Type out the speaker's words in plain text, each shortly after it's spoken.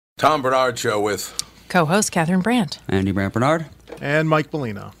Tom Bernard Show with co-host Catherine Brandt. Andy Brandt Bernard. And Mike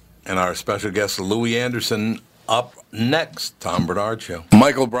Bellino. And our special guest, Louie Anderson, up next. Tom Bernard Show.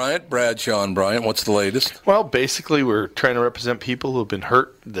 Michael Bryant, Bradshaw and Bryant, what's the latest? Well, basically, we're trying to represent people who have been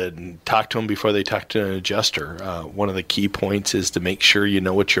hurt, then talk to them before they talk to an adjuster. One of the key points is to make sure you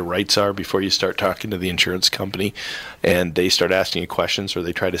know what your rights are before you start talking to the insurance company, and they start asking you questions or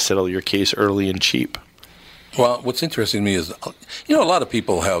they try to settle your case early and cheap. Well, what's interesting to me is, a lot of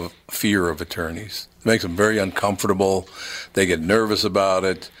people have fear of attorneys. It makes them very uncomfortable. They get nervous about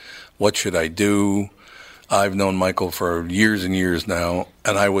it. What should I do? I've known Michael for years and years now,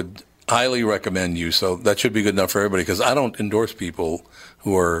 and I would highly recommend you. So that should be good enough for everybody, because I don't endorse people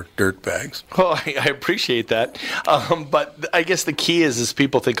who are dirtbags. Well, I appreciate that. But I guess the key is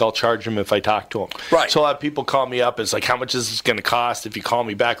people think I'll charge them if I talk to them. Right. So a lot of people call me up. It's like, how much is this going to cost if you call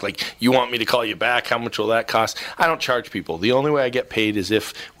me back? Like, you want me to call you back? How much will that cost? I don't charge people. The only way I get paid is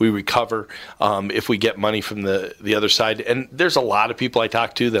if we recover, if we get money from the other side. And there's a lot of people I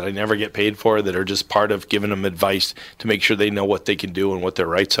talk to that I never get paid for that are just part of giving them advice to make sure they know what they can do and what their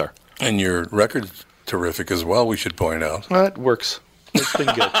rights are. And your record's terrific as well, we should point out. Well, it works. It's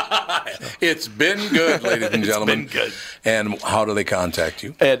been good. It's been good, ladies and gentlemen. It's been good. And how do they contact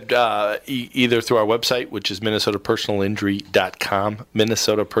you? At, either through our website, which is minnesotapersonalinjury.com,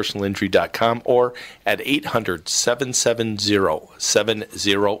 minnesotapersonalinjury.com, or at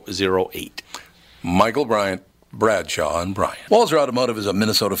 800-770-7008. Michael Bryant, Bradshaw and Bryant. Walzer Automotive is a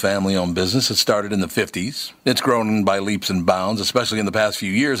Minnesota family-owned business. It started in the 50s. It's grown by leaps and bounds, especially in the past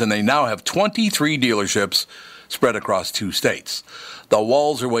few years, and they now have 23 dealerships spread across 2 states. The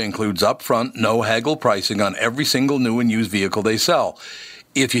Walzer way includes upfront, no haggle pricing on every single new and used vehicle they sell.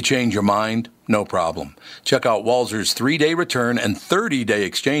 If you change your mind, no problem. Check out Walzer's 3-day return and 30-day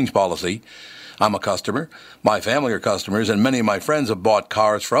exchange policy. I'm a customer. My family are customers, and many of my friends have bought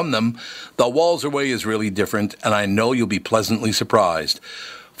cars from them. The Walzer way is really different, and I know you'll be pleasantly surprised.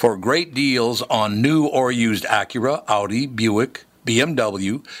 For great deals on new or used Acura, Audi, Buick,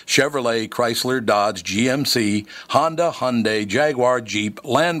 BMW, Chevrolet, Chrysler, Dodge, GMC, Honda, Hyundai, Jaguar, Jeep,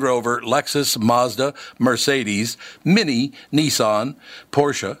 Land Rover, Lexus, Mazda, Mercedes, Mini, Nissan,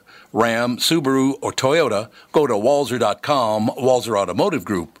 Porsche, Ram, Subaru, or Toyota, go to Walzer.com, Walzer Automotive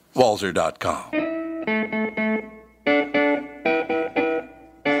Group, Walzer.com.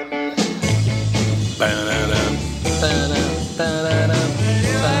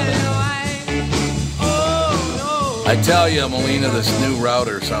 I tell you, Molina, this new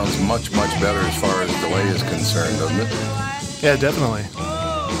router sounds much, much better as far as delay is concerned, doesn't it? Yeah, definitely.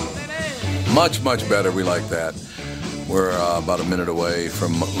 Much, much better. We like that. We're about a minute away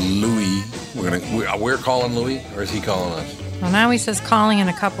from Louie. We're calling Louie, or is he calling us? Well, now he says calling in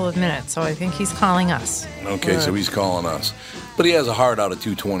a couple of minutes, so I think he's calling us. Okay, so he's calling us. But he has a hard out at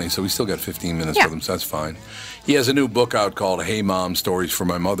 2:20, so we still got 15 minutes with him, so that's fine. He has a new book out called Hey Mom, Stories for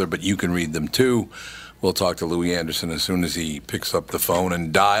My Mother, but you can read them too. We'll talk to Louie Anderson as soon as he picks up the phone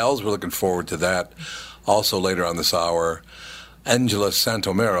and dials. We're looking forward to that. Also later on this hour, Angela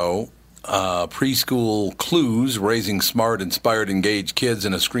Santomero, Preschool Clues, Raising Smart, Inspired, Engaged Kids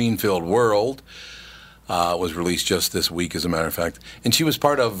in a Screen-Filled World, was released just this week, as a matter of fact. And she was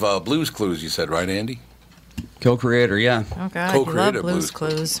part of Blues Clues, you said, right, Andy? Co-creator, yeah. Oh, God, you love Blues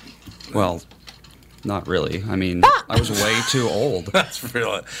Clues. Well, not really. I mean, I was way too old. That's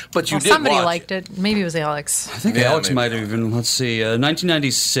real. But you did somebody watch liked it. Maybe it was Alex. I think Alex might have even,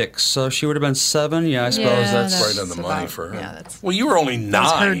 1996. So she would have been 7. Yeah, I suppose that's right on the money for her. Yeah, that's. Well, you were only 9.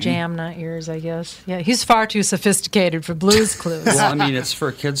 That's her jam, not yours, I guess. Yeah, he's far too sophisticated for Blues Clues. Well, I mean, it's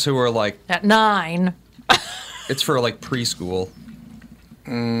for kids who are like... At 9. It's for like preschool.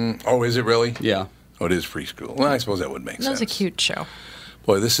 Oh, is it really? Yeah. Oh, it is preschool. Well, I suppose that would make sense. That was a cute show.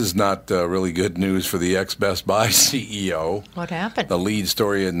 Boy, this is not really good news for the ex-Best Buy CEO. What happened? The lead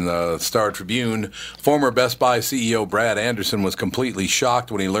story in the Star Tribune. Former Best Buy CEO Brad Anderson was completely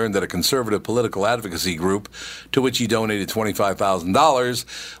shocked when he learned that a conservative political advocacy group, to which he donated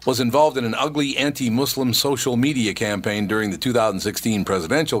 $25,000, was involved in an ugly anti-Muslim social media campaign during the 2016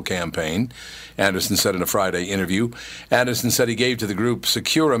 presidential campaign, Anderson said in a Friday interview. Anderson said he gave to the group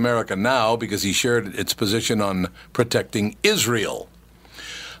Secure America Now because he shared its position on protecting Israel.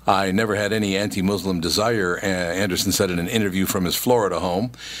 I never had any anti-Muslim desire, Anderson said in an interview from his Florida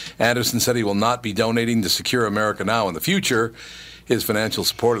home. Anderson said he will not be donating to Secure America Now in the future. His financial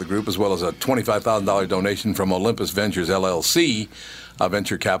support of the group, as well as a $25,000 donation from Olympus Ventures, LLC, a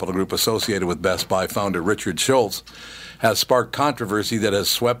venture capital group associated with Best Buy founder Richard Schultz, has sparked controversy that has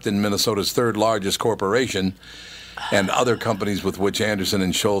swept in Minnesota's third largest corporation. and other companies with which Anderson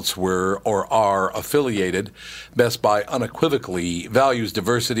and Schultz were or are affiliated. Best Buy unequivocally values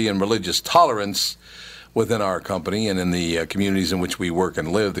diversity and religious tolerance within our company and in the communities in which we work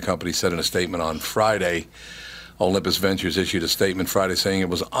and live, the company said in a statement on Friday. Olympus Ventures issued a statement Friday saying it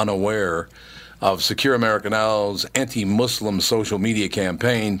was unaware of Secure America Now's anti-Muslim social media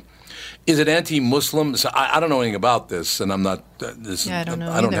campaign. Is it anti-Muslim? So I don't know anything about this, and I'm not. I don't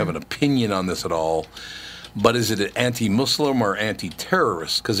know I don't either. have an opinion on this at all. But is it anti-Muslim or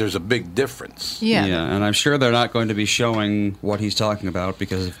anti-terrorist? Because there's a big difference. Yeah. And I'm sure they're not going to be showing what he's talking about,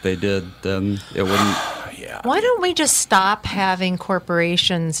 because if they did, then it wouldn't. Yeah. Why don't we just stop having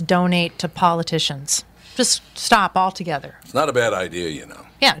corporations donate to politicians? Just stop altogether. It's not a bad idea, you know.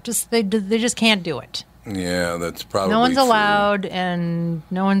 Yeah, they just can't do it. Yeah, that's probably No one's true. allowed, and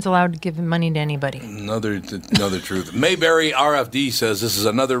no one's allowed to give money to anybody. Another truth. Mayberry RFD says this is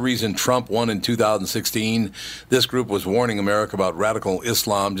another reason Trump won in 2016. This group was warning America about radical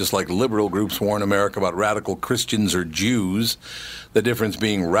Islam, just like liberal groups warn America about radical Christians or Jews. The difference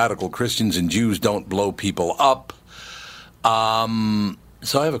being radical Christians and Jews don't blow people up. So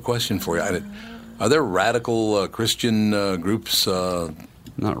I have a question for you. Are there radical Christian groups? Not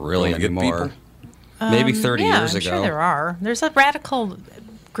really Wanna get anymore. people? Maybe 30 Yeah, years I'm ago. sure there are. There's a radical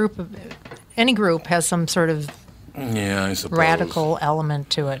group of any group has some sort of Yeah, I suppose. radical element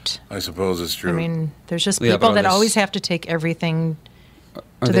to it. I suppose it's true. I mean, there's just Yeah, but people are that they always have to take everything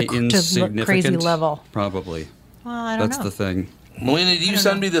Are to they the insignificant? crazy level. Probably. Well, I don't That's know. the thing. Melina, do you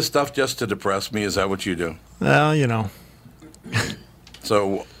send me this stuff just to depress me? Is that what you do? Well, you know.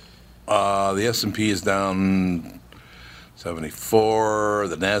 So the S&P is down 74.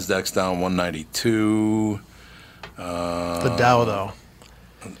 The Nasdaq's down 192. The Dow, though.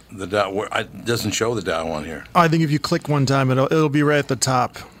 The Dow it doesn't show the Dow on here. I think if you click one time, it'll be right at the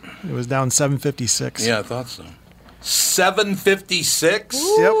top. It was down 756. Yeah, I thought so. 756. Yep.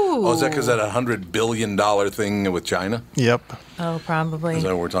 Oh, is that because that $100 billion thing with China? Yep. Oh, probably. Is that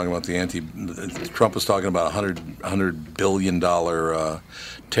what we're talking about? Trump was talking about $100 billion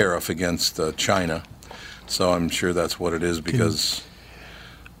tariff against China. So I'm sure that's what it is because.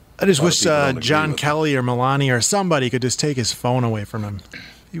 I just A lot of wish people don't agree John with it. Kelly or Melania or somebody could just take his phone away from him.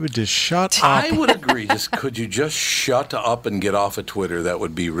 He would just shut up. I would agree. Could you just shut up and get off of Twitter? That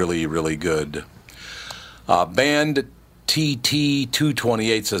would be really, really good. Band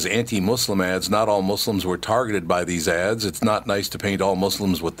TT228 says anti-Muslim ads. Not all Muslims were targeted by these ads. It's not nice to paint all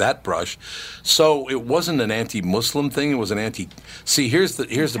Muslims with that brush. So it wasn't an anti-Muslim thing. It was an anti. See, here's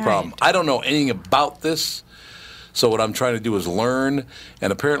the problem. I don't know anything about this. So what I'm trying to do is learn,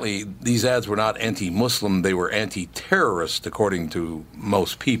 and apparently these ads were not anti-Muslim, they were anti-terrorist, according to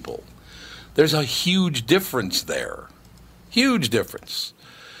most people. There's a huge difference there. Huge difference.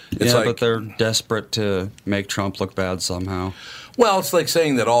 It's But they're desperate to make Trump look bad somehow. well, it's like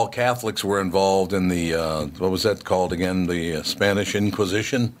saying that all Catholics were involved in the, what was that called again, the Spanish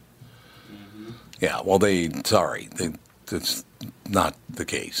Inquisition? Mm-hmm. Yeah, well, it's not the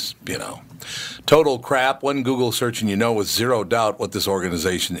case, you know. Total crap. One Google search and you know with zero doubt what this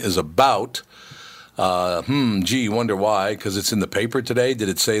organization is about. Gee, wonder why, because it's in the paper today. Did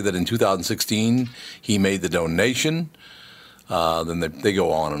it say that in 2016 he made the donation? Then they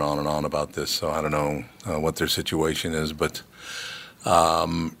go on and on and on about this, so I don't know what their situation is, but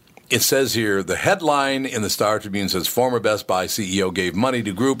it says here, the headline in the Star Tribune says, former Best Buy CEO gave money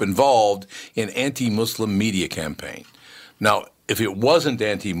to group involved in anti-Muslim media campaign. Now, if it wasn't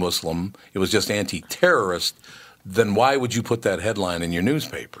anti-Muslim, it was just anti-terrorist, then why would you put that headline in your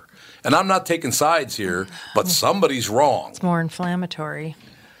newspaper? And I'm not taking sides here, but somebody's wrong. It's more inflammatory.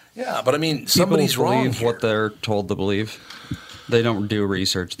 Yeah, but I mean, somebody's People wrong believe here. what they're told to believe. They don't do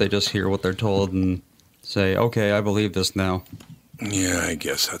research. They just hear what they're told and say, okay, I believe this now. Yeah, I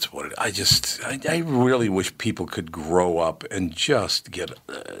guess that's what it. I really wish people could grow up and just get.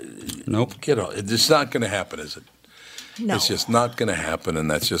 Nope. It's not going to happen, is it? No. It's just not going to happen,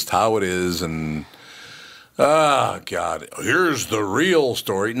 and that's just how it is. And God, here's the real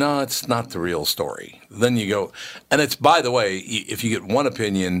story. No, it's not the real story. Then you go, and it's, by the way, if you get one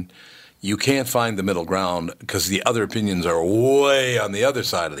opinion, you can't find the middle ground because the other opinions are way on the other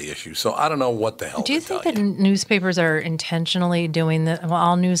side of the issue. So I don't know what the hell. Do you to think tell that newspapers are intentionally doing that? Well,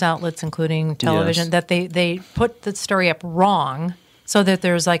 all news outlets, including television, Yes. that they put the story up wrong so that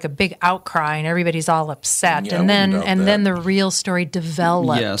there's like a big outcry and everybody's all upset, Yeah, I and wouldn't doubt that. then the real story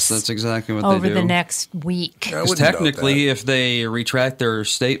develops. Yes, that's exactly what over they do. the next week. I Because wouldn't doubt technically, that. if they retract their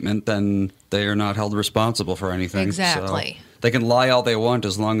statement, then they are not held responsible for anything. Exactly. So they can lie all they want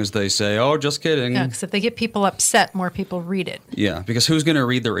as long as they say, oh, just kidding. Yeah, because if they get people upset, more people read it. Yeah, because who's going to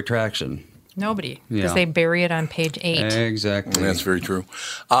read the retraction? Nobody, because Yeah. they bury it on page 8. Exactly. That's very true.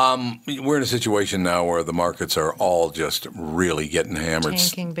 We're in a situation now where the markets are all just really getting hammered.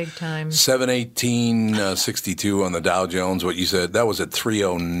 Tanking big time. 718.62 on the Dow Jones. What you said, that was at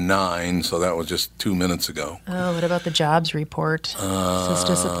 309, so that was just 2 minutes ago. Oh, what about the jobs report? This is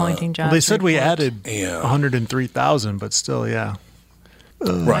disappointing jobs Well, they said we report. added Yeah. 103,000, but still, yeah.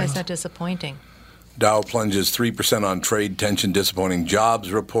 Why is that disappointing? Dow plunges 3% on trade tension, disappointing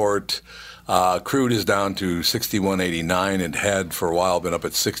jobs report. Crude is down to 61.89. It had for a while been up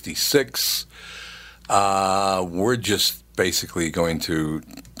at 66. We're just basically going to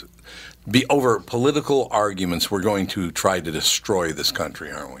be over political arguments. We're going to try to destroy this country,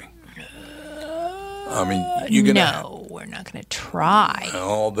 aren't we? I mean, you're gonna. No, we're not going to try.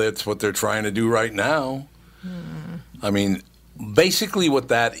 Oh, that's what they're trying to do right now. I mean, basically, what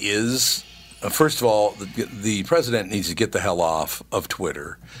that is. First of all, the president needs to get the hell off of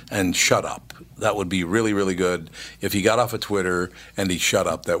Twitter and shut up. That would be really, really good. If he got off of Twitter and he shut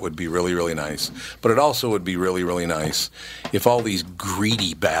up, that would be really, really nice. But it also would be really, really nice if all these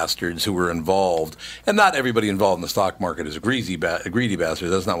greedy bastards who were involved, and not everybody involved in the stock market is greedy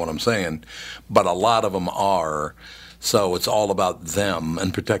bastards, that's not what I'm saying, but a lot of them are. So it's all about them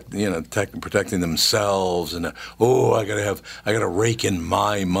and protecting themselves. And I gotta rake in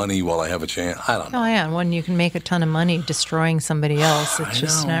my money while I have a chance. I don't know. Oh, yeah, and when you can make a ton of money destroying somebody else, it's I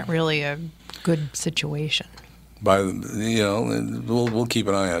just know. not really a good situation. We'll keep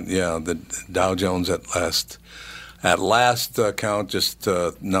an eye on. Yeah, the Dow Jones at last count, just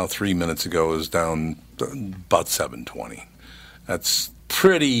now 3 minutes ago, is down about 720. That's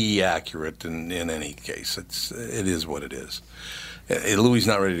pretty accurate in any case. It is what it is. Louie's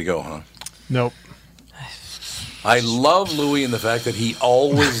not ready to go, huh? Nope. I love Louie in the fact that he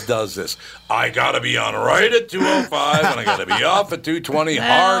always does this. I got to be on right at 2:05 and I got to be off at 2:20,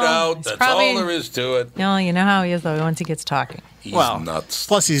 hard out. it's That's probably- all there is to it. No, you know how he is, though, once he gets talking. He's Well, nuts.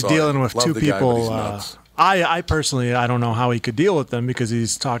 Plus, he's Sorry. dealing with Love two the guy, but people. he's nuts. I personally, I don't know how he could deal with them because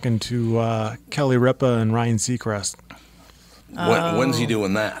he's talking to Kelly Ripa and Ryan Seacrest. When's he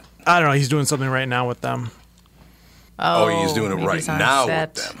doing that? I don't know. He's doing something right now with them. Oh, he's doing it maybe right he's on now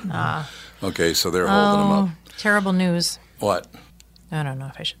set. with them. Okay, so they're holding him up. Terrible news. What? I don't know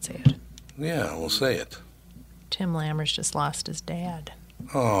if I should say it. Yeah, we'll say it. Tim Lammers just lost his dad.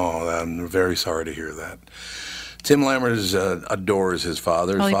 Oh, I'm very sorry to hear that. Tim Lammers adores his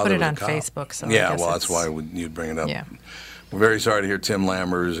father. His Well, he father put it was a on cop. Facebook, so I yeah, guess well, that's it's- why you'd bring it up. Yeah. We're very sorry to hear Tim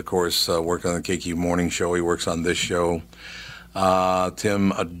Lammers, of course, worked on the KQ Morning Show. He works on this show.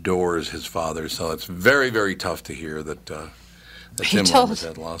 Tim adores his father, so it's very, very tough to hear that Tim Lammers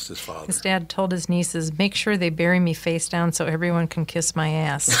had lost his father. His dad told his nieces, make sure they bury me face down so everyone can kiss my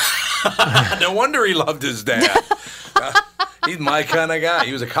ass. No wonder he loved his dad. He's my kind of guy.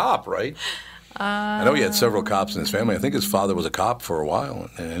 He was a cop, right? I know he had several cops in his family. I think his father was a cop for a while,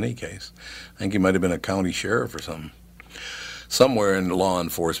 in any case. I think he might have been a county sheriff or something. Somewhere in law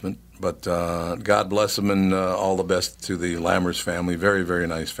enforcement. But God bless him and all the best to the Lammers family. Very, very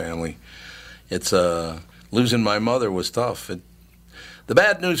nice family. It's losing my mother was tough. The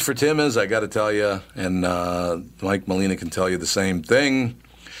bad news for Tim is, I got to tell you, and Mike Molina can tell you the same thing,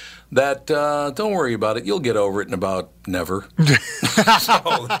 that don't worry about it. You'll get over it in about never.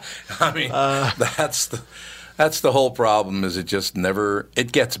 So, I mean, that's the whole problem. Is it just never?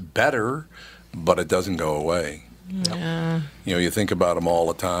 It gets better, but it doesn't go away. Yeah. You know, you think about them all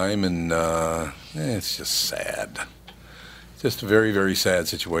the time, and it's just sad. Just a very, very sad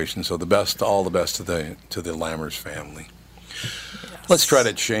situation. So all the best to the Lammers family. Yes. Let's try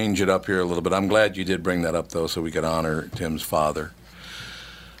to change it up here a little bit. I'm glad you did bring that up, though, so we could honor Tim's father.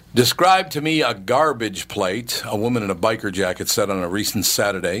 Describe to me a garbage plate a woman in a biker jacket set on a recent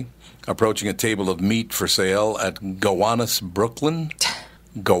Saturday, approaching a table of meat for sale at Gowanus, Brooklyn.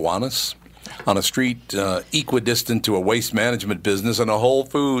 Gowanus. On a street equidistant to a waste management business and a Whole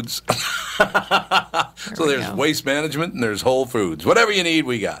Foods. So there's waste management and there's Whole Foods. Whatever you need,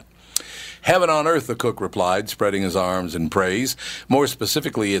 we got. Heaven on earth, the cook replied, spreading his arms in praise. More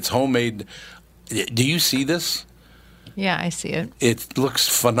specifically, it's homemade. Do you see this? Yeah, I see it. It looks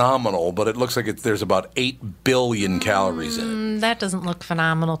phenomenal, but it looks like there's about 8 billion calories in it. That doesn't look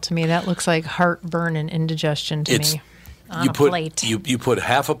phenomenal to me. That looks like heartburn and indigestion to me. On a plate. You put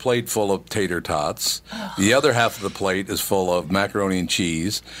half a plate full of tater tots. The other half of the plate is full of macaroni and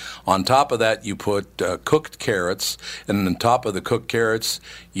cheese. On top of that, you put cooked carrots, and on top of the cooked carrots,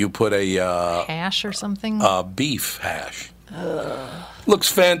 you put a hash or something. Beef hash. Looks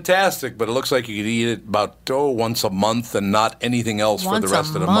fantastic, but it looks like you could eat it about once a month and not anything else for the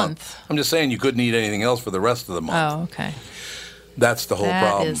rest of the month. I'm just saying you couldn't eat anything else for the rest of the month. Oh, okay. That's the whole That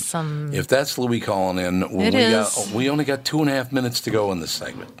problem. is some- If that's Louie calling in, we only got 2.5 minutes to go in this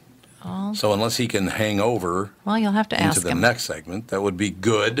segment. Oh. So unless he can hang over Well, you'll have to into ask the him. next segment, that would be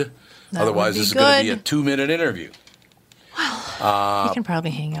good. That Otherwise, would be this is going to be a good. 2-minute interview. He can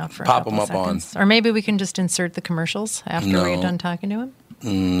probably hang out for a pop couple him up on- seconds. Or maybe we can just insert the commercials after we're No. done talking to him.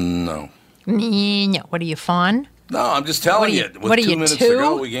 No. No. What are you, fawn? No, I'm just telling you. what With are 2 you, minutes to 2?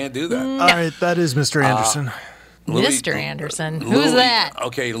 go, we can't do that. All right, that is Mr. Anderson. Louie- Mr. Anderson. Louie- Who's that?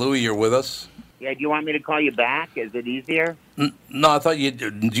 Okay, Louie, you're with us? Yeah, do you want me to call you back? Is it easier? No, I thought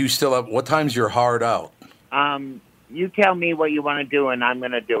you still have... What time's your hard out? You tell me what you want to do, and I'm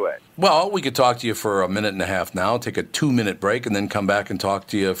going to do it. Well, we could talk to you for a minute and a half now, take a 2-minute break, and then come back and talk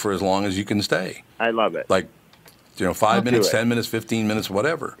to you for as long as you can stay. I love it. Like, 5 minutes, do it. 10 minutes, 15 minutes,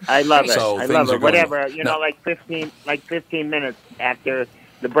 whatever. I love it. So I things love are it. going- Whatever, No. like 15 minutes after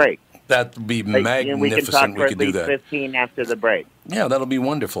the break. That'd be Like, magnificent. we can talk for We at could do least that. 15 after the break. Yeah, that'll be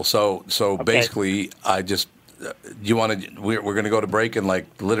wonderful. So basically, I just... you want to? We're going to go to break in like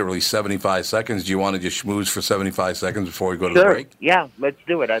literally 75 seconds. Do you want to just schmooze for 75 seconds before we go to the Sure. break? Yeah, let's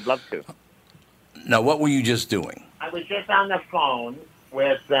do it. I'd love to. Now, what were you just doing? I was just on the phone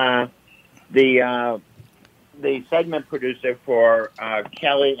with the segment producer for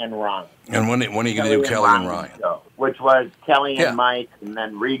Kelly and Ryan. And when are you going to do Kelly and Ryan? Show, which was Kelly and Yeah. Mike, and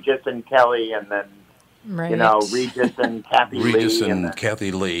then Regis and Kelly, and then Right. Regis and Kathy Regis Lee, and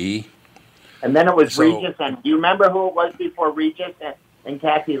Kathy Lee. and then it was So- Regis and. Do you remember who it was before Regis and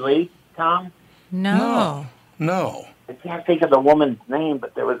Kathy Lee? Tom, No. No. I can't think of the woman's name,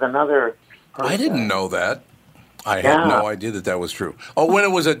 but there was another. Person. I didn't know that. I Yeah. had no idea that was true. Oh, when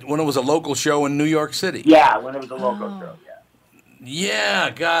it was a local show in New York City. Yeah, when it was a local show. Yeah. Yeah,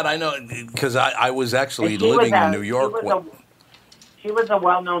 God, I know, because I was actually And she was living in a- New York. She was a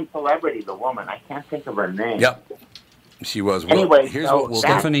well-known celebrity, the woman. I can't think of her name. Yep, she was. Well, Anyway, here's so what we'll do.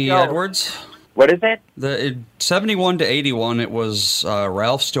 that- Stephanie show- Edwards. What is it? 71 to 81, it was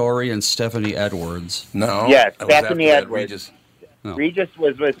Ralph Story and Stephanie Edwards. No, Yes, that was Stephanie after that. Edwards. No. Regis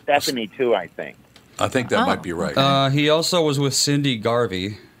was with Stephanie too, I think. I think that Oh. might be right. He also was with Cindy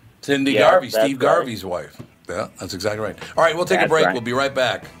Garvey. Cindy Yeah, Garvey, that's Steve right. Garvey's wife. Yeah, that's exactly right. All right, we'll take a That's break. right. We'll be right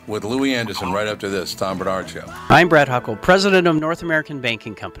back with Louie Anderson right after this Tom Bernard Show. I'm Brad Huckle, president of North American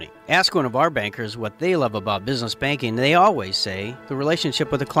Banking Company. Ask one of our bankers what they love about business banking. They always say the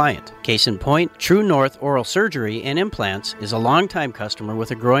relationship with the client. Case in point, True North Oral Surgery and Implants is a longtime customer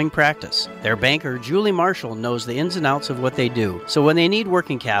with a growing practice. Their banker, Julie Marshall, knows the ins and outs of what they do. So when they need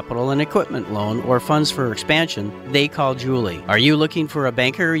working capital, an equipment loan, or funds for expansion, they call Julie. Are you looking for a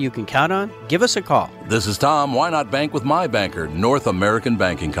banker you can count on? Give us a call. This is Tom. Why not bank with my banker, North American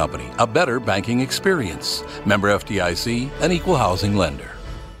Banking Company? A better banking experience. Member FDIC, an equal housing lender.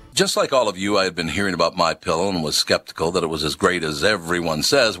 Just like all of you, I had been hearing about MyPillow and was skeptical that it was as great as everyone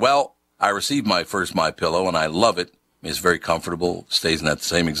says. Well, I received my first MyPillow and I love it. It's very comfortable, stays in that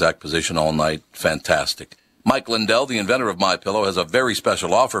same exact position all night. Fantastic. Mike Lindell, the inventor of MyPillow, has a very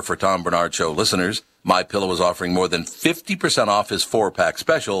special offer for Tom Bernard Show listeners. MyPillow is offering more than 50% off his 4-pack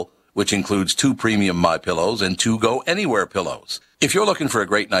special, which includes 2 premium MyPillows and 2 Go Anywhere pillows. If you're looking for a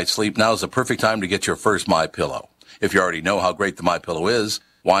great night's sleep, now's the perfect time to get your first MyPillow. If you already know how great the MyPillow is,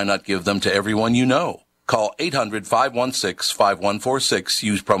 why not give them to everyone you know? Call 800-516-5146,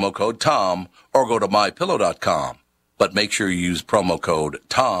 use promo code TOM, or go to MyPillow.com. But make sure you use promo code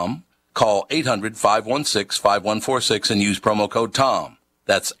TOM. Call 800-516-5146 and use promo code TOM.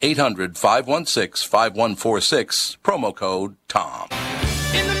 That's 800-516-5146, promo code TOM.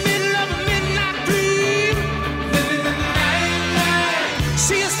 In the middle of a midnight dream, living in the nightmare.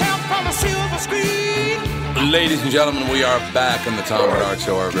 See yourself from a silver screen. Ladies and gentlemen, we are back on the Tom Bernard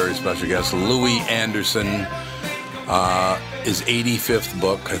Show. Our very special guest, Louie Anderson, his 85th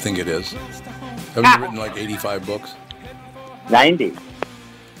book, I think it is. Have you written like 85 books? 90.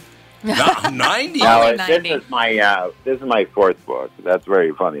 90? No, 90. this is my 4th book. That's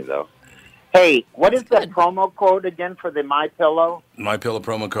very funny, though. Hey, what is the promo code again for the MyPillow? My pillow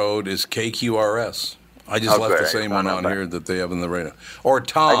promo code is KQRS. I just left the same one on here that they have in the radar. Or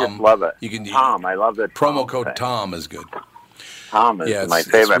Tom. I just love it. You can Tom, I love the promo Tom code thing. Tom is good. Tom is Yeah, my it's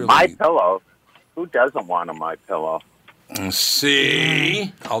favorite. really- MyPillow. Who doesn't want a MyPillow?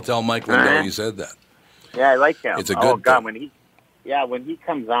 See, I'll tell Mike Lindell you said that. Yeah, I like him. It's a Oh good God, thing. when he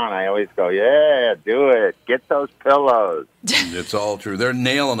comes on, I always go, yeah, do it. Get those pillows. It's all true. They're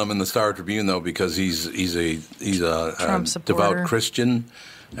nailing him in the Star Tribune though because he's a Trump supporter. devout Christian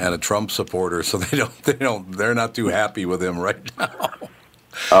and a Trump supporter. So they're not too happy with him right now.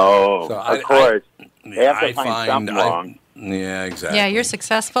 Oh, So of course. They have to I find something wrong. Yeah, exactly. Yeah, you're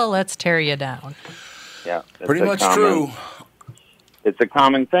successful. Let's tear you down. Yeah, that's Pretty a much comment. true. It's a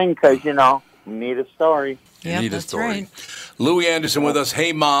common thing because, you need a story. Yeah, Need a that's story. right. Louie Anderson with us.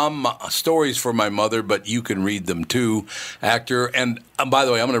 Hey, Mom, stories for my mother, but you can read them too. Actor. And by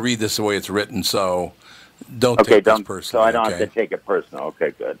the way, I'm going to read this the way it's written, so don't take this personally. So I don't okay? have to take it personal.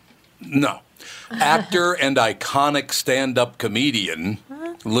 Okay, good. No. Actor and iconic stand-up comedian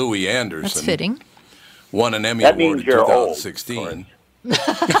Louie Anderson. That's fitting. Won an Emmy That Award means in you're old, 2016.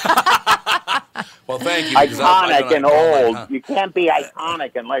 Well, thank you. because I Iconic don't- and old. You can't be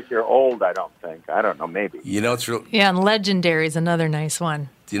iconic unless you're old, I don't think. I don't know, maybe. You know it's real. Yeah, and legendary is another nice one.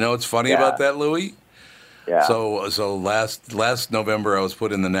 Do you know what's funny Yeah. about that, Louie? Yeah. So last November I was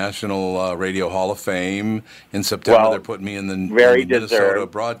put in the National Radio Hall of Fame. In September Well, they're putting me in the very Minnesota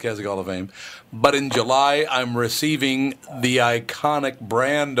deserved. Broadcasting Hall of Fame. But in July I'm receiving the Iconic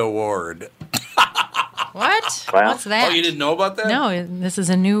Brand Award. What? Well- What's that? Oh, you didn't know about that? No, this is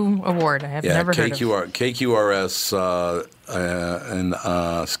a new award. I have never heard of. KQRS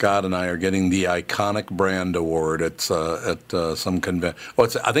and Scott and I are getting the Iconic Brand Award. It's at some convention. Well,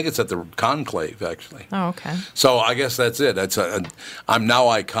 I think it's at the Conclave, actually. Oh, okay. So I guess that's it. I'm now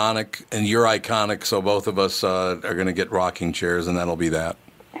iconic, and you're iconic, so both of us are going to get rocking chairs, and that'll be that.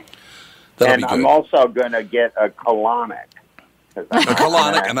 That'll And be good. I'm also going to get a colonic. A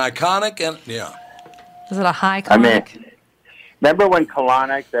colonic, an iconic, and yeah. Is it a high I mean, colonic? remember when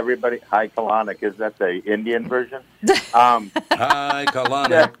colonics, everybody, high colonic, is that the Indian version? Hi,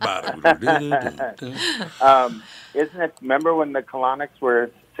 colonic. Isn't it, remember when the colonics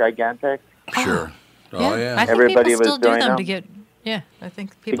were gigantic? Sure. Oh, yeah. I think Everybody people was still do doing them them? to get. Yeah, I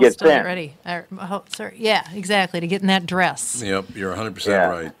think people get still get thin. ready. Sorry. Yeah, exactly. To get in that dress. Yep, you're 100% Yeah.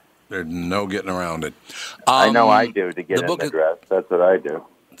 right. There's no getting around it. I know I do to get the in book the is- dress. That's what I do.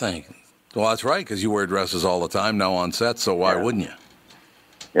 Thank you. Well, that's right, because you wear dresses all the time now on set, so why Yeah. wouldn't you?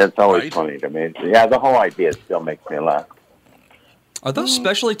 It's always Right. funny to me. Yeah, the whole idea still makes me laugh. Are those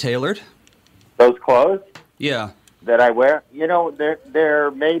specially tailored? Those clothes Yeah. that I wear,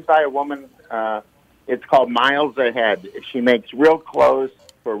 they're made by a woman. It's called Miles Ahead. She makes real clothes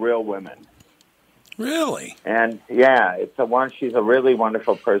for real women. Really? And yeah, she's a really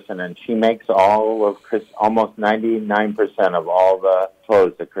wonderful person, and she makes almost 99% of all the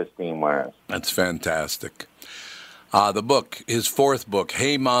clothes that Christine wears. That's fantastic. The book, his fourth book,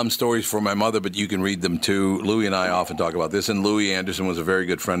 Hey Mom, Stories for My Mother, but you can read them too. Louie and I often talk about this, and Louie Anderson was a very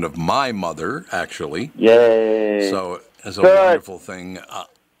good friend of my mother, actually. Yay! So it's a Toots. wonderful thing.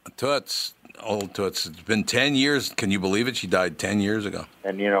 Old Toots. It's been 10 years. Can you believe it? She died 10 years ago.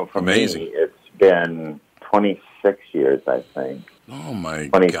 And for Amazing. me, it's been 26 years, I think. Oh, my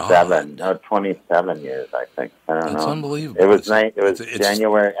 27. God. No, 27 years, I think. I don't That's know. unbelievable. It was It's- It was it's-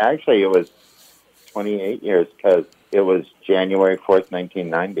 January. Actually, it was 28 years because it was January 4th,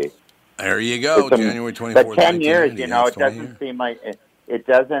 1990. There you go, It's January 24th, But 10 years, 1990. it That's 20 doesn't years. seem like it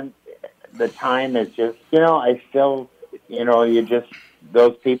doesn't. The time is just, I feel, you just,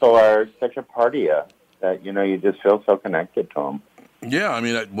 those people are such a part of you that, you just feel so connected to them. Yeah, I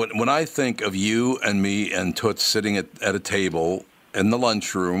mean, when I think of you and me and Toots sitting at a table in the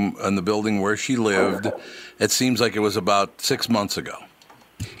lunchroom in the building where she lived, it seems like it was about 6 months ago.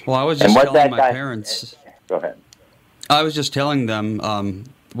 Well, I was And just what telling that my guy- parents. Go ahead. I was just telling them.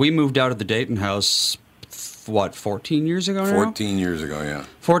 We moved out of the Dayton house. 14 years ago now? 14 years ago, yeah.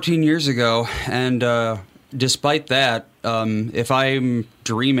 14 years ago, and despite that, if I'm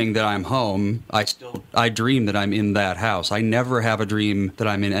dreaming that I'm home, I dream that I'm in that house. I never have a dream that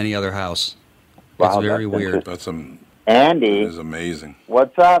I'm in any other house. Wow, It's very that's weird. That's it Andy, is amazing.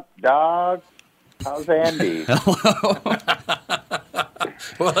 what's up, dog? How's Andy?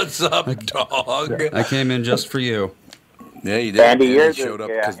 What's up, dog? I came in just for you. Yeah, you did. Andy, Yeah, you're you showed up.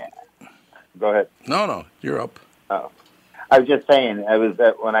 Go ahead. No, you're up. Oh. I was just saying, I was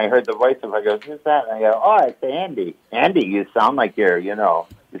when I heard the voice, I go, who's that? And I go, oh, it's Andy. Andy, you sound like you're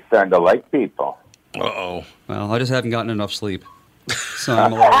starting to like people. Uh-oh. Well, I just haven't gotten enough sleep, so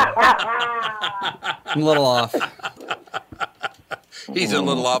I'm a little off. He's a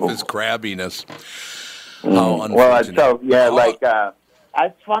little off his crabbiness. How Well, unfortunate.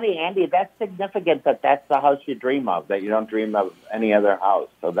 it's funny, Andy. That's significant that that's the house you dream of, that you don't dream of any other house.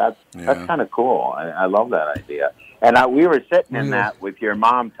 So that's kind of cool. I love that idea. And we were sitting in that with your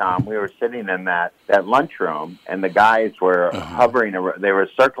mom, Tom. We were sitting in that lunchroom, and the guys were hovering. They were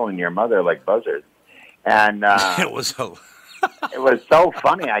circling your mother like buzzards. And it was it was so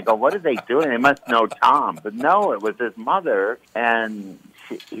funny. I go, what are they doing? They must know Tom. But no, it was his mother. And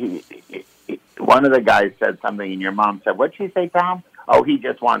one of the guys said something, and your mom said, what'd she say, Tom? Oh, he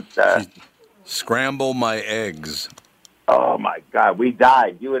just wants to scramble my eggs. Oh my God, we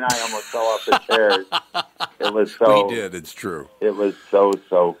died. You and I almost fell off the chairs. It was so. We did. It's true. It was so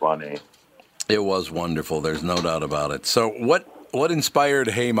funny. It was wonderful. There's no doubt about it. So what inspired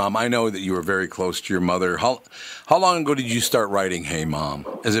Hey Mom? I know that you were very close to your mother. How long ago did you start writing Hey Mom?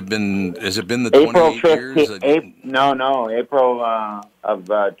 Has it been the April 28 years? April of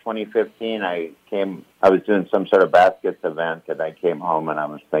 2015. I was doing some sort of baskets event, and I came home and I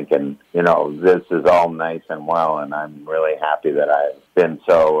was thinking, this is all nice and well, and I'm really happy that I've been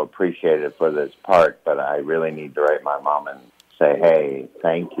so appreciated for this part, but I really need to write my mom and say, hey,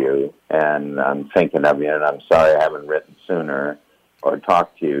 thank you, and I'm thinking of you, and I'm sorry I haven't written sooner or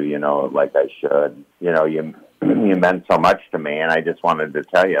talked to you, like I should. You meant so much to me, and I just wanted to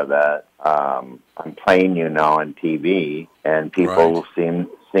tell you that I'm playing you now on TV, and people seem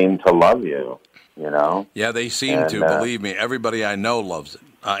to love you, Yeah, they seem to. Believe me, everybody I know loves it.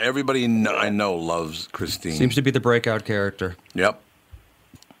 Everybody I know loves Christine. Seems to be the breakout character. Yep.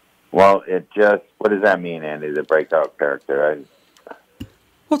 Well, what does that mean, Andy, the breakout character?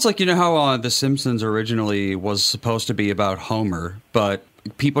 Well, it's like, how The Simpsons originally was supposed to be about Homer, but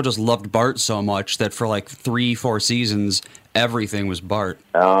people just loved Bart so much that for like 3-4 seasons, everything was Bart.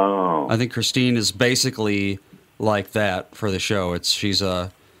 Oh. I think Christine is basically like that for the show. She's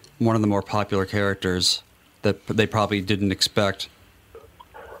one of the more popular characters that they probably didn't expect.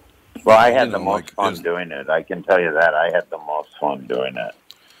 Well, I had the most fun doing it. I can tell you that. I had the most fun doing it.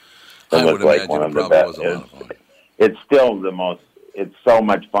 I would imagine it probably was a lot of fun. It's still the most. It's so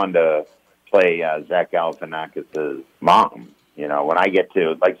much fun to play Zach Galifianakis' mom. When I get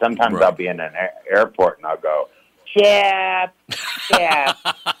to sometimes I'll be in an airport and I'll go, Chip,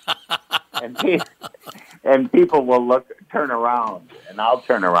 and people will turn around, and I'll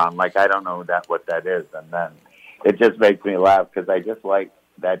turn around like I don't know what that is, and then it just makes me laugh because I just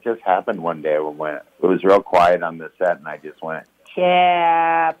that just happened one day when it was real quiet on the set, and I just went,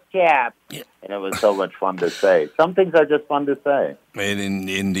 Chap. And it was so much fun to say. Some things are just fun to say. And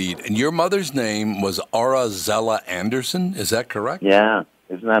indeed. And your mother's name was Arazella Anderson, is that correct? Yeah.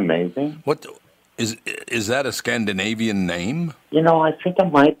 Isn't that amazing? What is that a Scandinavian name? I think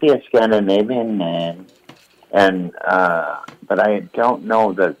it might be a Scandinavian name. And but I don't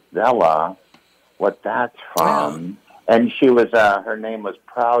know the Zella, what that's from. Yeah. And she was her name was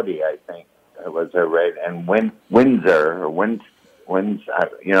Proudy, I think. It was her right, and Windsor or Winds,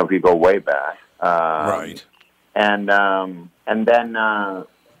 if you go way back. Right. And then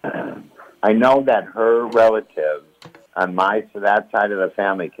I know that her relatives on that side of the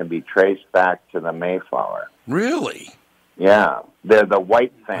family can be traced back to the Mayflower. Really? Yeah, they're the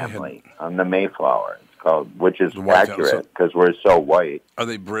White family on the Mayflower. It's called, which is accurate because we're so white. Are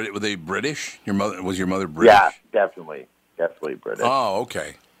they Were they British? Was your mother British? Yeah, definitely British. Oh,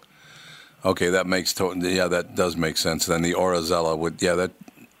 okay. Okay, that makes that does make sense. Then the Arazella would, that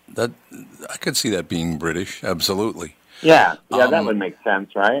I could see that being British, absolutely. Yeah, that would make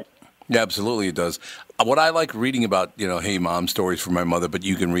sense, right? Yeah, absolutely it does. What I like reading about, Hey Mom stories from my mother, but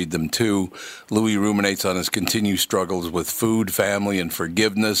you can read them too. Louie ruminates on his continued struggles with food, family, and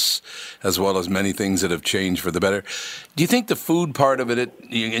forgiveness, as well as many things that have changed for the better. Do you think the food part of it,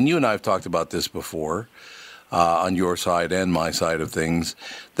 and you and I have talked about this before, on your side and my side of things,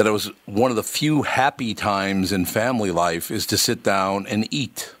 that it was one of the few happy times in family life is to sit down and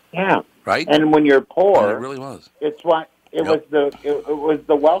eat. Yeah. Right? And when you're poor, it really was. It's what it was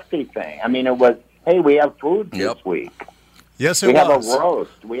the wealthy thing. I mean, it was, hey, we have food this week. Yes, we have a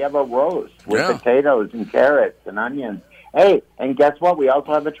roast. We have a roast with potatoes and carrots and onions. Hey, and guess what? We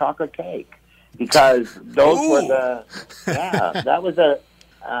also have a chocolate cake because those were that was that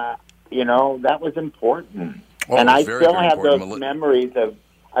was important. And I still have those memories of,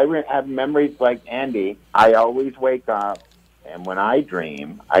 have memories like Andy. I always wake up, and when I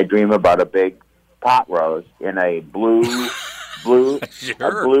dream about a big pot roast in a blue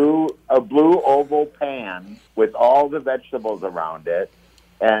oval pan with all the vegetables around it,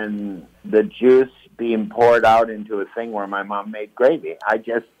 and the juice being poured out into a thing where my mom made gravy.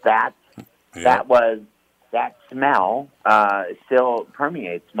 That smell still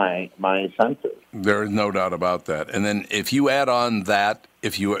permeates my senses. There is no doubt about that. And then if you add on that,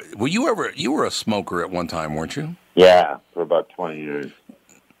 you were a smoker at one time, weren't you? Yeah, for about 20 years.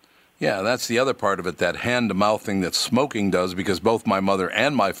 Yeah, that's the other part of it, that hand-to-mouth thing that smoking does, because both my mother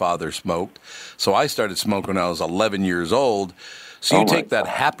and my father smoked. So I started smoking when I was 11 years old. So you take that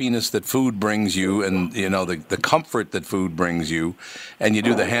happiness that food brings you and, the comfort that food brings you, and you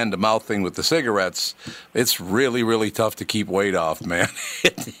do the hand-to-mouth thing with the cigarettes, it's really, really tough to keep weight off, man.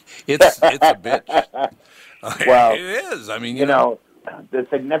 It's a bitch. Well, it is. I mean, the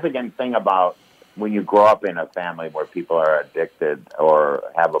significant thing about when you grow up in a family where people are addicted or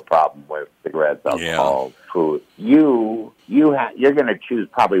have a problem with cigarettes, alcohol, food, you're going to choose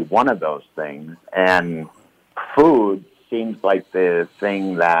probably one of those things. And food seems like the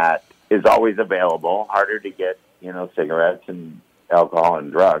thing that is always available, harder to get, cigarettes and alcohol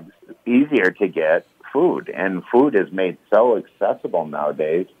and drugs, easier to get food. And food is made so accessible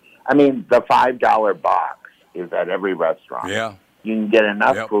nowadays. I mean, the $5 box is at every restaurant. Yeah. You can get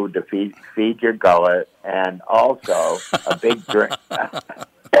enough food to feed your gullet, and also a big drink,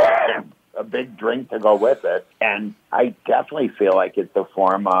 a big drink to go with it. And I definitely feel like it's a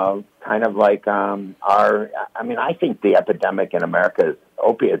form of kind of like I think the epidemic in America is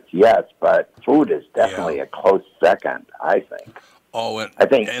opiates, yes, but food is definitely a close second, I think. Oh,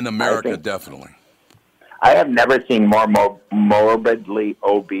 in America, definitely. I have never seen more morbidly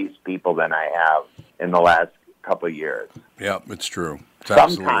obese people than I have in the last couple of years. Yeah, it's true. It's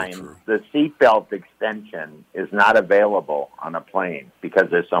Sometimes true. the seatbelt extension is not available on a plane because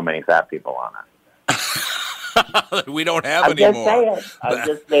there's so many fat people on it. We don't have any more.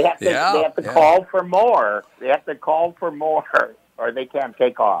 They have to call for more. They have to call for more, or they can't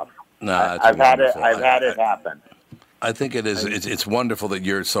take off. Nah, I've had it happen. I think it is. It's wonderful that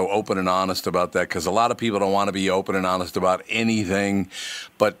you're so open and honest about that, because a lot of people don't want to be open and honest about anything,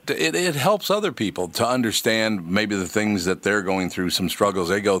 but it helps other people to understand maybe the things that they're going through, some struggles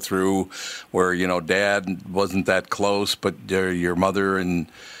they go through, where Dad wasn't that close, but your mother and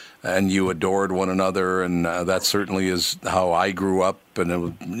you adored one another, and that certainly is how I grew up,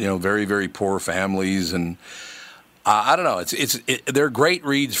 and very, very poor families, and I don't know. They're great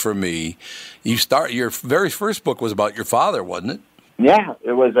reads for me. Your very first book was about your father, wasn't it? Yeah,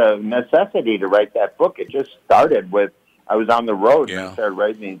 it was a necessity to write that book. It just started with, I was on the road and I started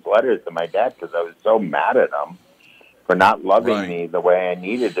writing these letters to my dad because I was so mad at him for not loving me the way I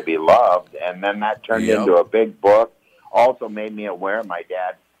needed to be loved. And then that turned into a big book. Also made me aware my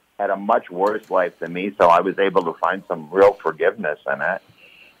dad had a much worse life than me, so I was able to find some real forgiveness in it.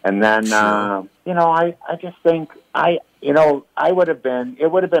 And then, I just think it would have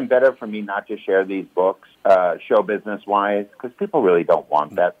been better for me not to share these books, show business wise, because people really don't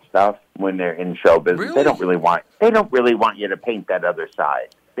want that stuff when they're in show business. Really? They don't really want you to paint that other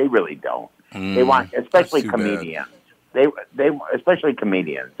side. They really don't. They want, especially comedians. Especially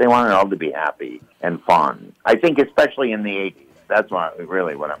comedians. They want it all to be happy and fun. I think especially in the 80s. That's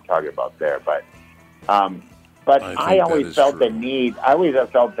really what I'm talking about there. But I always felt the need. I always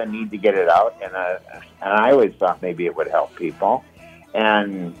have felt the need to get it out, and I always thought maybe it would help people.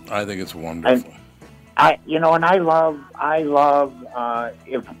 And I think it's wonderful. I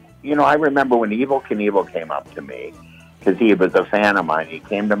remember when Evel Knievel came up to me because he was a fan of mine. He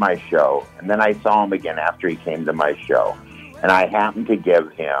came to my show, and then I saw him again after he came to my show, and I happened to give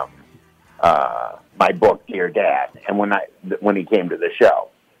him my book, Dear Dad, and when he came to the show.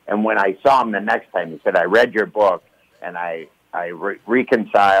 And when I saw him the next time, he said, I read your book, and I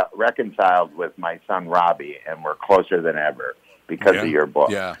reconciled with my son, Robbie, and we're closer than ever because of your book.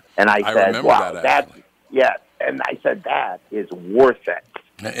 Yeah. And I said, wow, that's and I said, that is worth it.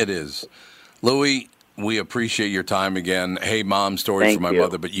 It is. Louie, we appreciate your time again. Hey, Mom, stories for my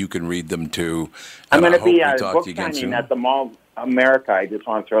mother, but you can read them too. And I'm going to be book signing at the Mall of America. I just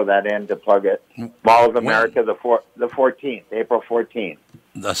want to throw that in to plug it. Mall of America, the 14th, April 14th.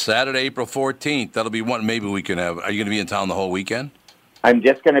 The Saturday, April 14th. That'll be one. Maybe we can have. Are you going to be in town the whole weekend? I'm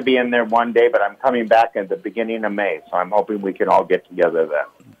just going to be in there one day, but I'm coming back at the beginning of May, so I'm hoping we can all get together then.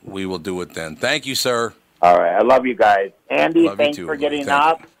 We will do it then. Thank you, sir. All right. I love you guys. Andy, thanks for getting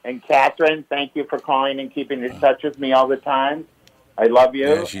up. And Catherine, thank you for calling and keeping in touch with me all the time. I love you.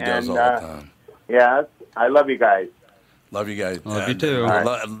 Yeah, she does all the time. Yes, I love you guys. Love you guys. Love you too.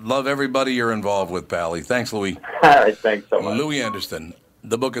 Love everybody you're involved with, Pally. Thanks, Louie. All right. Thanks so much. Louie Anderson.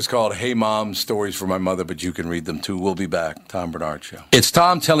 The book is called Hey Mom, Stories for My Mother, but you can read them too. We'll be back. Tom Bernard Show. It's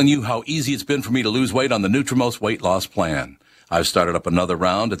Tom telling you how easy it's been for me to lose weight on the Nutrimost weight loss plan. I've started up another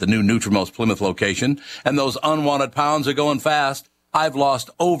round at the new Nutrimost Plymouth location, and those unwanted pounds are going fast. I've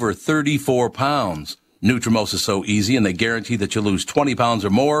lost over 34 pounds. Nutrimost is so easy, and they guarantee that you'll lose 20 pounds or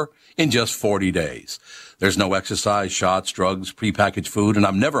more in just 40 days. There's no exercise, shots, drugs, prepackaged food, and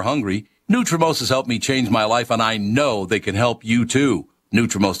I'm never hungry. Nutrimost has helped me change my life, and I know they can help you too.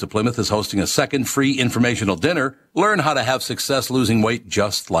 Nutrimost of Plymouth is hosting a second free informational dinner. Learn how to have success losing weight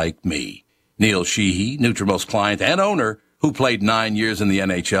just like me. Neil Sheehy, Nutrimost client and owner, who played 9 years in the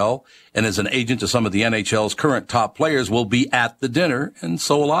NHL and is an agent to some of the NHL's current top players, will be at the dinner, and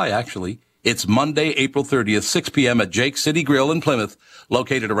so will I, actually. It's Monday, April 30th, 6 p.m. at Jake's City Grill in Plymouth,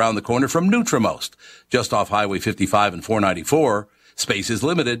 located around the corner from Nutrimost, just off Highway 55 and 494. Space is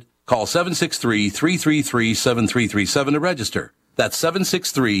limited. Call 763-333-7337 to register. That's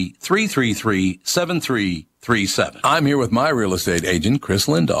 763-333-7337. I'm here with my real estate agent, Chris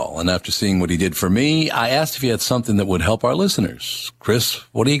Lindahl, and after seeing what he did for me, I asked if he had something that would help our listeners. Chris,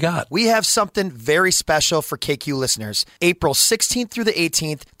 what do you got? We have something very special for KQ listeners. April 16th through the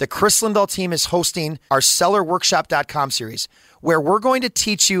 18th, the Chris Lindahl team is hosting our sellerworkshop.com series, where we're going to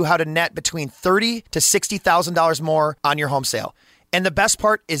teach you how to net between $30,000 to $60,000 more on your home sale. And the best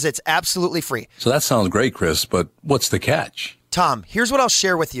part is it's absolutely free. So that sounds great, Chris, but what's the catch? Tom, here's what I'll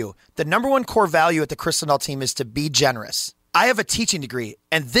share with you. The number one core value at the Chris Lindahl team is to be generous. I have a teaching degree,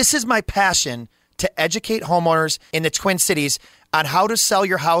 and this is my passion to educate homeowners in the Twin Cities on how to sell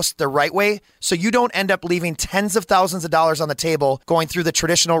your house the right way so you don't end up leaving tens of thousands of dollars on the table going through the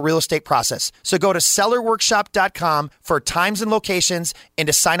traditional real estate process. So go to sellerworkshop.com for times and locations and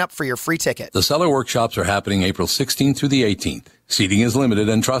to sign up for your free ticket. The seller workshops are happening April 16th through the 18th. Seating is limited,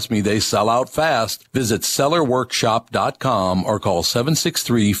 and trust me, they sell out fast. Visit sellerworkshop.com or call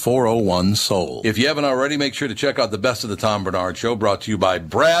 763-401-SOLD. If you haven't already, make sure to check out the Best of the Tom Bernard Show, brought to you by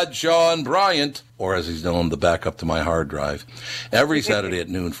Bradshaw and Bryant, or as he's known, the backup to my hard drive, every Saturday at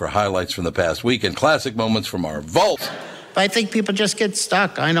noon for highlights from the past week and classic moments from our vault. But I think people just get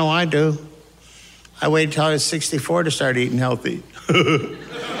stuck. I know I do. I waited until I was 64 to start eating healthy.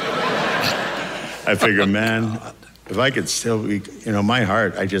 I figure, man, if I could still be, my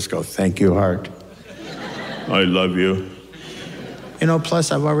heart, I just go, thank you, heart. I love you.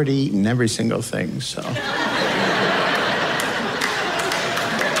 Plus I've already eaten every single thing, so.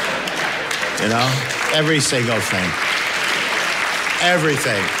 Every single thing.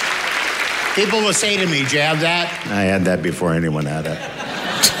 Everything. People will say to me, "Did you have that?" I had that before anyone had it.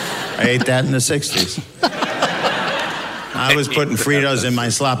 I ate that in the 60s. I was putting Fritos in my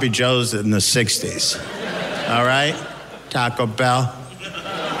Sloppy Joes in the 60s. All right? Taco Bell.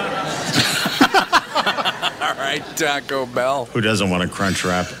 All right, Taco Bell. Who doesn't want a crunch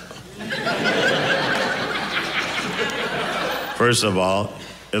wrap? First of all,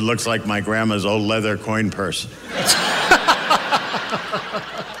 it looks like my grandma's old leather coin purse.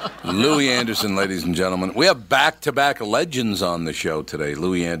 Louie Anderson, ladies and gentlemen. We have back-to-back legends on the show today.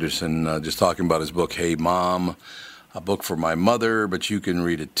 Louie Anderson just talking about his book, Hey Mom, a book for my mother, but you can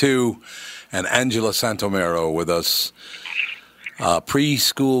read it too. And Angela Santomero with us.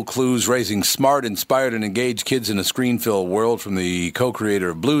 Preschool Clues, raising smart, inspired, and engaged kids in a screen-filled world, from the co-creator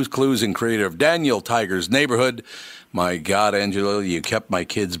of Blue's Clues and creator of Daniel Tiger's Neighborhood. My God, Angela, you kept my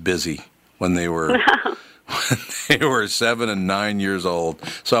kids busy when they were... They were 7 and 9 years old.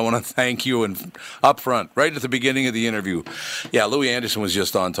 So I want to thank you and up front, right at the beginning of the interview. Yeah, Louie Anderson was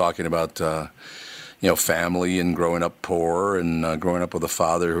just on talking about, family and growing up poor and growing up with a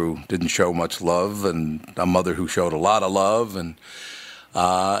father who didn't show much love and a mother who showed a lot of love. And,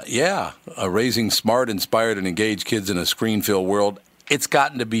 raising smart, inspired, and engaged kids in a screen-filled world. It's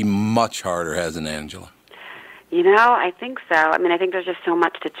gotten to be much harder, hasn't it, Angela? I think so. I think there's just so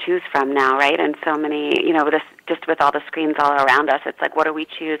much to choose from now, right? And so many, just with all the screens all around us, it's like, what do we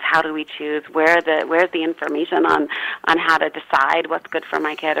choose? How do we choose? Where's the information on how to decide what's good for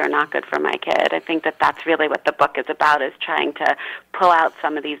my kid or not good for my kid? I think that's really what the book is about, is trying to pull out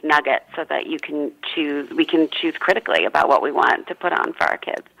some of these nuggets so that we can choose critically about what we want to put on for our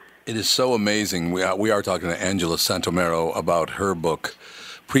kids. It is so amazing. We are talking to Angela Santomero about her book,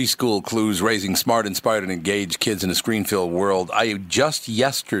 Preschool Clues, raising smart, inspired, and engaged kids in a screen-filled world. Just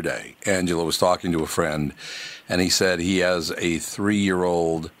yesterday, Angela was talking to a friend, and he said he has a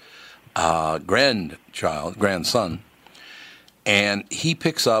 3-year-old grandson, and he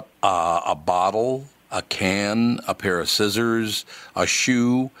picks up a bottle, a can, a pair of scissors, a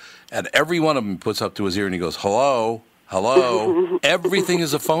shoe, and every one of them puts up to his ear, and he goes, hello, hello. Everything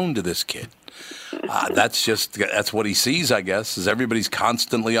is a phone to this kid. That's what he sees, I guess, is everybody's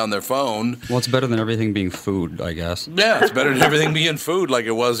constantly on their phone. Well, it's better than everything being food, I guess. Yeah, it's better than everything being food like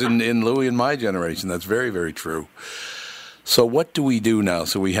it was in Louie and my generation. That's very, very true. So what do we do now?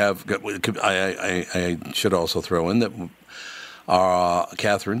 So we have, I should also throw in that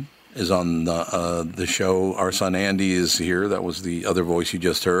Catherine is on the show. Our son Andy is here. That was the other voice you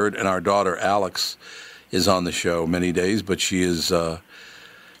just heard. And our daughter Alex is on the show many days, but she is...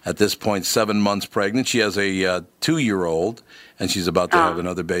 at this point, 7 months pregnant. She has a 2-year-old, and she's about to have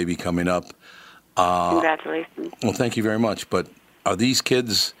another baby coming up. Congratulations. Well, thank you very much. But are these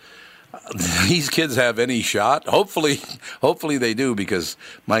kids have any shot? Hopefully they do, because,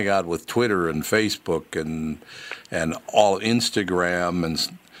 my God, with Twitter and Facebook and all Instagram and,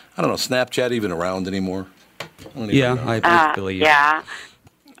 I don't know, Snapchat even around anymore? I believe. Yeah.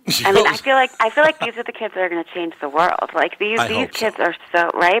 I mean, I feel like these are the kids that are going to change the world. Like these kids are so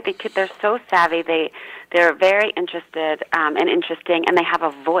right. They're so savvy. They're very interested and interesting, and they have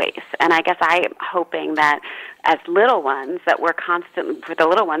a voice. And I guess I'm hoping that as little ones, that we're constantly, for the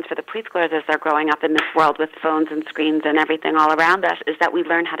little ones, for the preschoolers as they're growing up in this world with phones and screens and everything all around us, is that we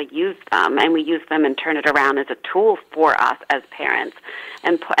learn how to use them, and we use them and turn it around as a tool for us as parents.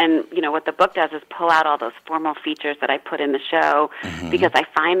 And you know, what the book does is pull out all those formal features that I put in the show, because I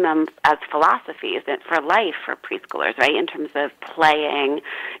find them as philosophies for life for preschoolers, right, in terms of playing.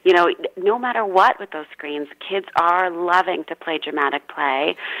 You know, no matter what with those screens, kids are loving to play dramatic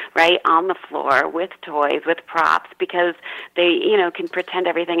play, right, on the floor with toys, with props, because they, you know, can pretend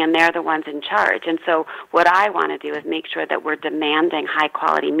everything and they're the ones in charge. And so what I want to do is make sure that we're demanding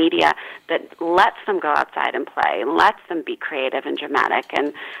high-quality media that lets them go outside and play, lets them be creative and dramatic.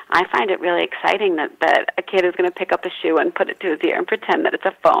 And I find it really exciting that a kid is going to pick up a shoe and put it to his ear and pretend that it's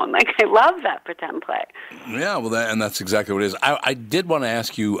a phone. Like, I love that pretend play. Yeah, well, and that's exactly what it is. I did want to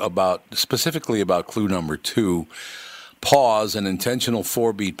ask you specifically about clue number 2. Pause, an intentional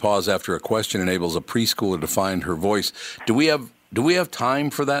 4-beat pause after a question enables a preschooler to find her voice. Do we have time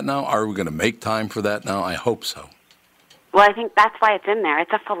for that now? Are we going to make time for that now? I hope so. Well, I think that's why it's in there.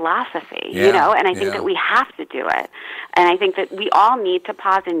 It's a philosophy, you know, and I think that we have to do it. And I think that we all need to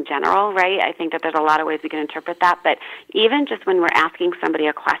pause in general, right? I think that there's a lot of ways we can interpret that. But even just when we're asking somebody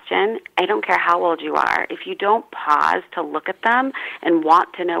a question, I don't care how old you are, if you don't pause to look at them and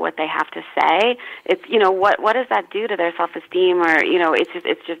want to know what they have to say, it's, you know, what does that do to their self-esteem? Or, you know, it's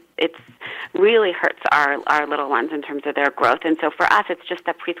really hurts our little ones in terms of their growth. And so for us, it's just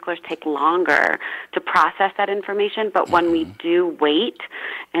that preschoolers take longer to process that information. But when we do wait,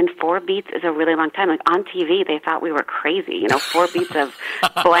 and 4 beats is a really long time. Like on TV, they thought we were crazy, you know, 4 beats of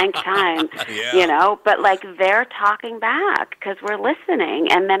blank time, you know, but like they're talking back because we're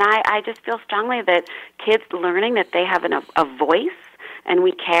listening. And then I just feel strongly that kids learning that they have a voice and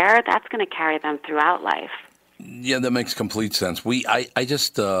we care, that's going to carry them throughout life. Yeah, that makes complete sense.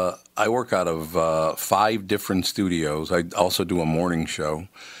 I work out of 5 different studios. I also do a morning show,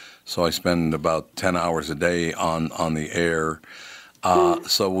 so I spend about 10 hours a day on the air.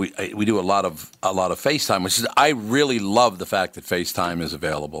 So we do a lot of FaceTime, which is, I really love the fact that FaceTime is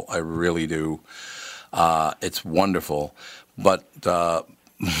available. I really do. It's wonderful. But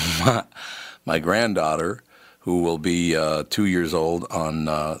my granddaughter, who will be 2 years old on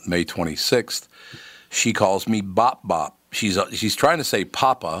May 26th, she calls me Bop Bop. She's trying to say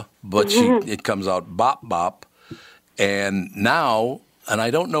Papa, but it comes out Bop Bop. And now, and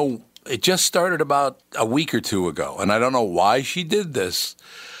I don't know, it just started about a week or 2 ago, and I don't know why she did this,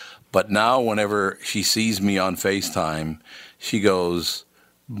 but now whenever she sees me on FaceTime, she goes,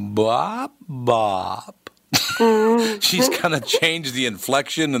 Bop Bop. She's kind of changed the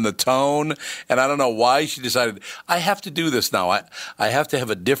inflection and the tone, and I don't know why she decided, I have to do this now. I have to have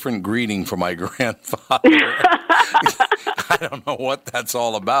a different greeting for my grandfather. I don't know what that's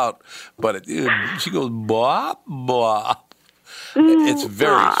all about, but she goes, Bop Bop. It's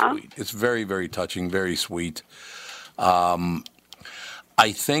very sweet. It's very, very touching, very sweet. I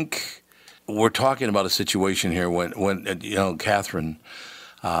think we're talking about a situation here when you know, Catherine,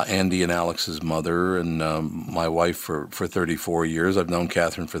 Andy and Alex's mother, and my wife for 34 years. I've known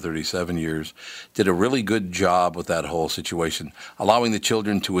Catherine for 37 years. Did a really good job with that whole situation, allowing the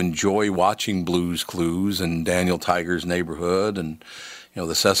children to enjoy watching Blue's Clues and Daniel Tiger's Neighborhood and, you know,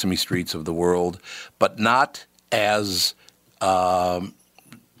 the Sesame Streets of the world, but not as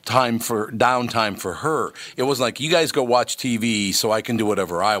downtime for her. It was like, you guys go watch TV so I can do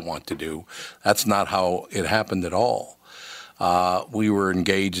whatever I want to do. That's not how it happened at all. We were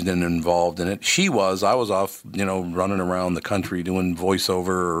engaged and involved in it. I was off, you know, running around the country doing voiceover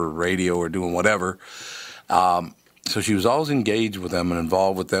or radio or doing whatever. So she was always engaged with them and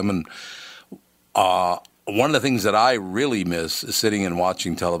involved with them. And one of the things that I really miss is sitting and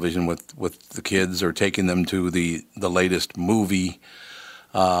watching television with the kids, or taking them to the latest movie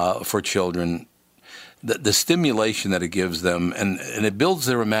for children. The stimulation that it gives them, and it builds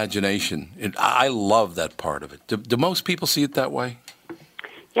their imagination. I love that part of it. Do most people see it that way?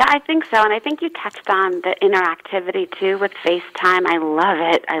 Yeah, I think so. And I think you touched on the interactivity, too, with FaceTime. I love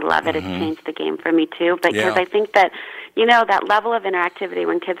it. It's changed the game for me, too. Because I think that, you know, that level of interactivity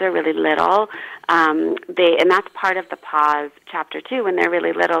when kids are really little, And that's part of the pause chapter too. When they're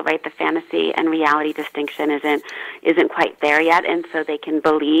really little, right? The fantasy and reality distinction isn't quite there yet, and so they can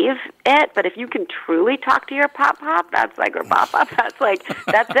believe it. But if you can truly talk to your pop, that's like, or pop, that's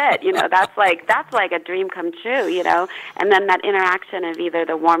it. You know, that's like a dream come true. You know, and then that interaction of either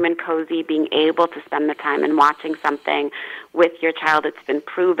the warm and cozy, being able to spend the time and watching something with your child. It's been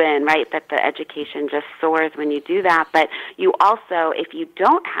proven, right, that the education just soars when you do that. But you also, if you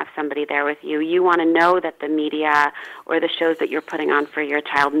don't have somebody there with you, you want to know that the media or the shows that you're putting on for your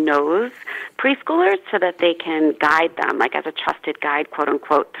child knows preschoolers so that they can guide them, like as a trusted guide, quote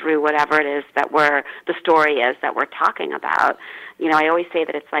unquote, through whatever it is that the story is that we're talking about. You know, I always say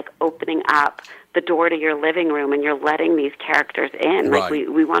that it's like opening up the door to your living room and you're letting these characters in. Right. Like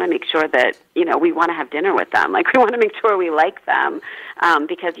we want to make sure that, you know, we want to have dinner with them. Like we want to make sure we like them,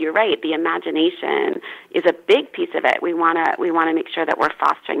 because you're right. The imagination is a big piece of it. We want to make sure that we're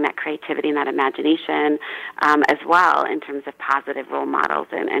fostering that creativity and that imagination as well in terms of positive role models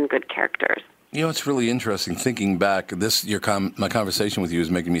and good characters. You know, it's really interesting thinking back. My conversation with you is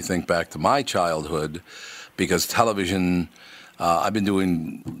making me think back to my childhood, because television. I've been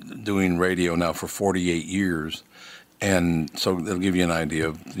doing radio now for 48 years, and so it'll give you an idea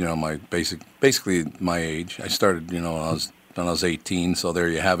of, you know, my basically my age. I started, you know, when I was 18, so there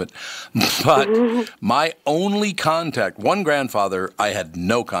you have it. But my only contact, one grandfather I had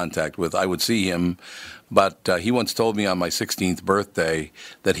no contact with. I would see him, but he once told me on my 16th birthday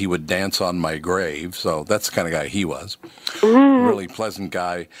that he would dance on my grave, so that's the kind of guy he was. Really pleasant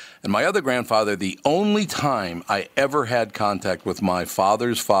guy. And my other grandfather, the only time I ever had contact with my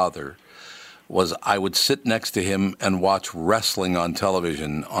father's father was I would sit next to him and watch wrestling on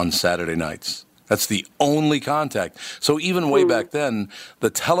television on Saturday nights. That's the only contact. So even way back then, the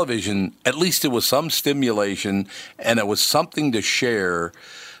television, at least it was some stimulation and it was something to share,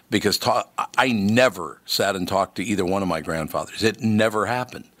 because I never sat and talked to either one of my grandfathers. It never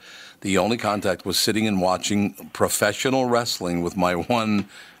happened. The only contact was sitting and watching professional wrestling with my one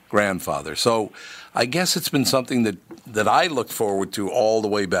grandfather. So I guess it's been something that I looked forward to all the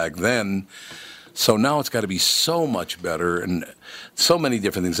way back then. So now it's got to be so much better, and so many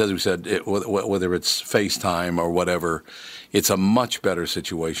different things. As we said, whether it's FaceTime or whatever, it's a much better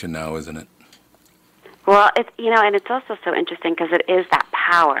situation now, isn't it? Well, it's, you know, and it's also so interesting because it is that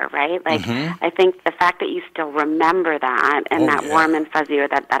power, right? Like, I think the fact that you still remember that and warm and fuzzy, or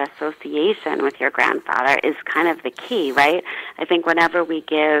that association with your grandfather is kind of the key, right? I think whenever we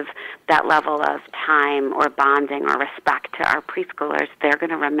give that level of time or bonding or respect to our preschoolers, they're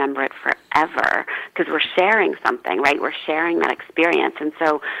going to remember it forever because we're sharing something, right? We're sharing that experience. And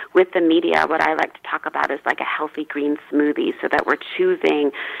so with the media, what I like to talk about is like a healthy green smoothie, so that we're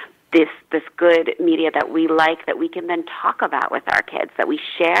choosing this good media that we like, that we can then talk about with our kids, that we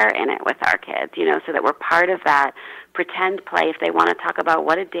share in it with our kids, you know, so that we're part of that pretend play if they want to talk about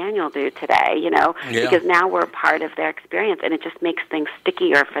what did Daniel do today, you know, because now we're part of their experience, and it just makes things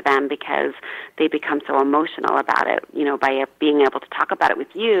stickier for them because they become so emotional about it, you know, by being able to talk about it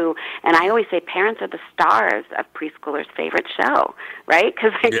with you. And I always say parents are the stars of preschoolers' favorite show, right?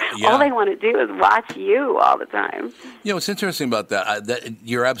 Because all they want to do is watch you all the time. You know, what's interesting about that,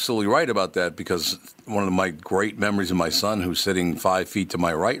 you're absolutely right about that, because one of my great memories of my son, who's sitting 5 feet to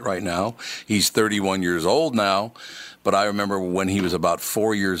my right now, he's 31 years old now, but I remember when he was about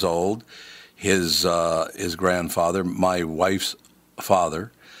 4 years old, his grandfather, my wife's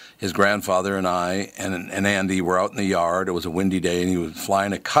father, his grandfather and I and Andy were out in the yard. It was a windy day, and he was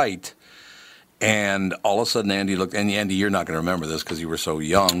flying a kite. And all of a sudden, Andy looked, and Andy, you're not going to remember this because you were so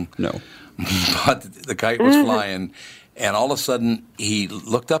young. No. But the kite was flying, and all of a sudden, he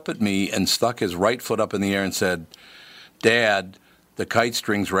looked up at me and stuck his right foot up in the air and said, "Dad, the kite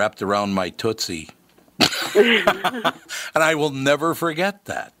string's wrapped around my Tootsie." And I will never forget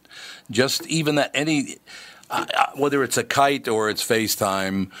that. Just even that, whether it's a kite or it's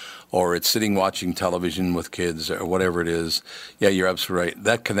FaceTime or it's sitting watching television with kids or whatever it is, yeah, you're absolutely right.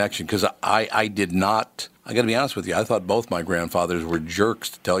 That connection, because I did not, I got to be honest with you, I thought both my grandfathers were jerks,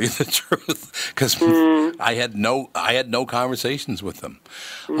 to tell you the truth, because I had no conversations with them.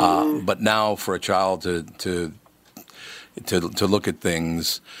 But now for a child to look at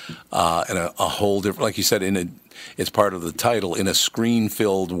things in a whole different, like you said, it's part of the title, in a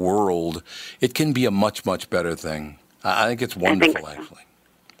screen-filled world, it can be a much, much better thing. I think it's wonderful, actually.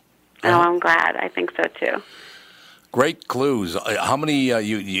 Oh, I'm glad. I think so, too. Great clues. How many,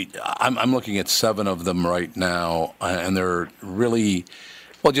 I'm looking at 7 of them right now, and they're really,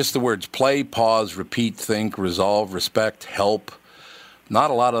 well, just the words play, pause, repeat, think, resolve, respect, help. Not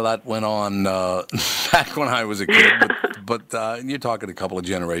a lot of that went on back when I was a kid, but you're talking a couple of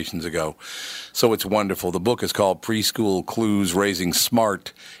generations ago. So it's wonderful. The book is called Preschool Clues, Raising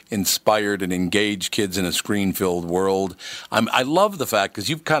Smart, Inspired, and Engaged Kids in a Screen-Filled World. I love the fact, because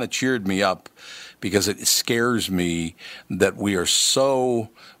you've kind of cheered me up, because it scares me that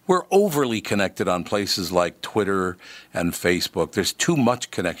we're overly connected on places like Twitter and Facebook. There's too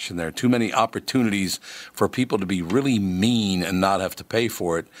much connection there, too many opportunities for people to be really mean and not have to pay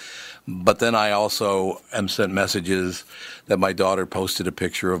for it. But then I also am sent messages that my daughter posted a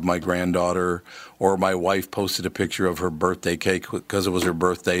picture of my granddaughter, or my wife posted a picture of her birthday cake because it was her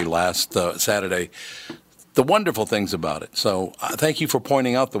birthday last Saturday. The wonderful things about it. So thank you for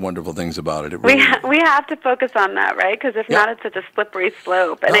pointing out the wonderful things about it. We have to focus on that, right? Because if not, it's such a slippery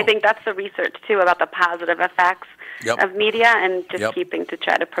slope. And I think that's the research, too, about the positive effects of media and just keeping to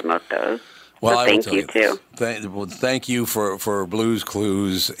try to promote those. Well, so thank you, too. Thank you for Blue's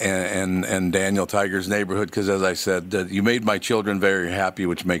Clues and Daniel Tiger's Neighborhood, because, as I said, you made my children very happy,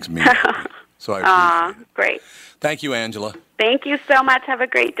 which makes me happy. So I appreciate it. Great. Thank you, Angela. Thank you so much. Have a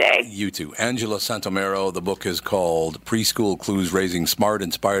great day. You too. Angela Santomero. The book is called Preschool Clues, Raising Smart,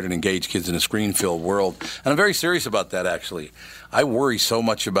 Inspired, and Engaged Kids in a Screen-Filled World. And I'm very serious about that, actually. I worry so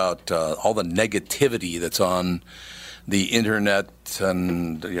much about all the negativity that's on the internet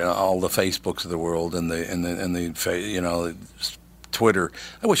and all the Facebooks of the world and the Twitter.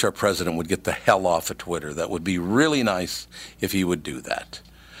 I wish our president would get the hell off of Twitter. That would be really nice if he would do that.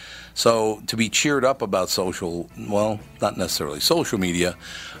 So to be cheered up about not necessarily social media,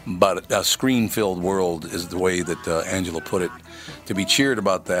 but a screen-filled world is the way that Angela put it. To be cheered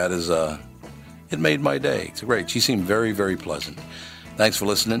about that it made my day. It's great. She seemed very, very pleasant. Thanks for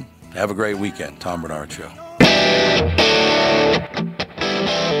listening. Have a great weekend. Tom Bernard Show.